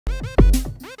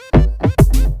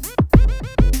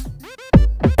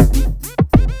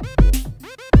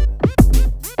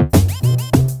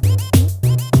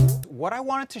what I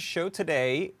wanted to show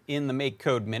today in the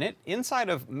MakeCode Minute, inside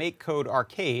of MakeCode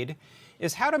Arcade,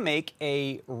 is how to make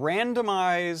a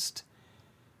randomized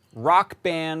rock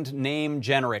band name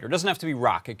generator. It doesn't have to be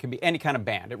rock, it can be any kind of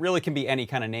band. It really can be any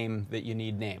kind of name that you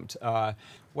need named.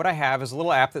 What I have is a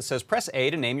little app that says press A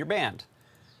to name your band.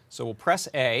 So we'll press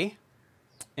A,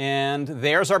 and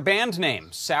there's our band name,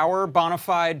 Sour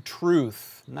Bonafide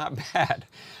Truth. Not bad.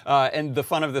 And the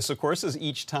fun of this, of course, is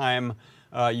each time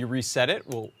you reset it,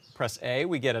 we'll press A,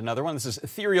 we get another one. This is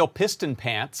Ethereal Piston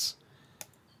Pants.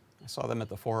 I saw them at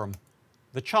the forum.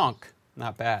 The Chonk,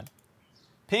 not bad.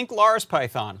 Pink Lars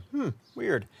Python,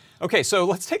 weird. Okay, so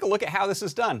let's take a look at how this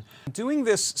is done. I'm doing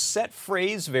this set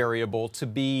phrase variable to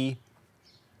be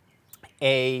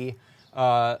a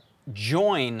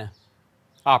join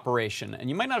operation. And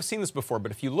you might not have seen this before,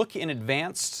 but if you look in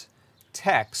advanced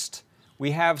text,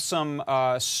 we have some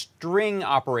string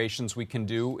operations we can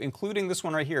do, including this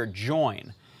one right here,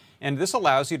 join. And this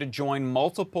allows you to join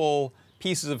multiple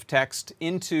pieces of text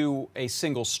into a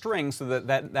single string so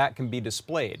that can be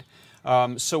displayed.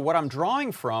 So what I'm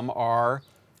drawing from are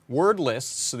word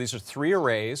lists. So these are 3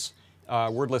 arrays,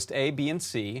 word list A, B, and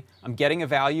C. I'm getting a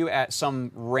value at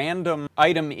some random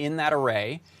item in that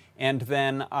array, and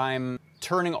then I'm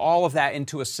turning all of that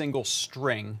into a single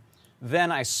string.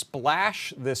 Then I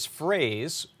splash this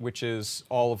phrase, which is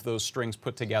all of those strings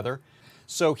put together.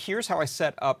 So here's how I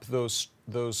set up those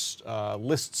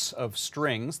lists of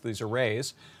strings, these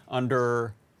arrays.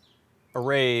 Under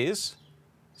arrays,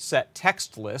 set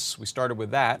text lists. We started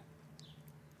with that.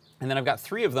 And then I've got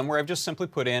 3 of them where I've just simply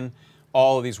put in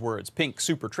all of these words. Pink,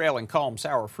 super, trailing, calm,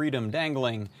 sour, freedom,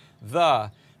 dangling,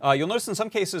 the. You'll notice in some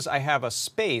cases I have a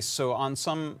space, so on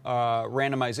some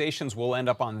randomizations we'll end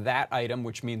up on that item,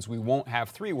 which means we won't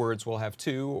have 3 words, we'll have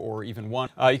 2 or even 1.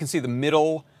 You can see the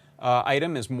middle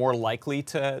item is more likely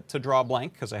to draw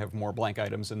blank because I have more blank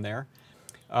items in there.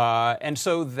 And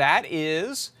so that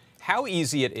is how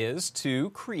easy it is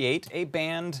to create a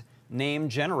band name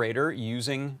generator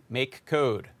using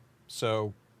MakeCode.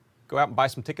 So go out and buy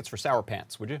some tickets for Sour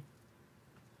Pants, would you?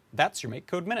 That's your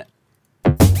MakeCode Minute.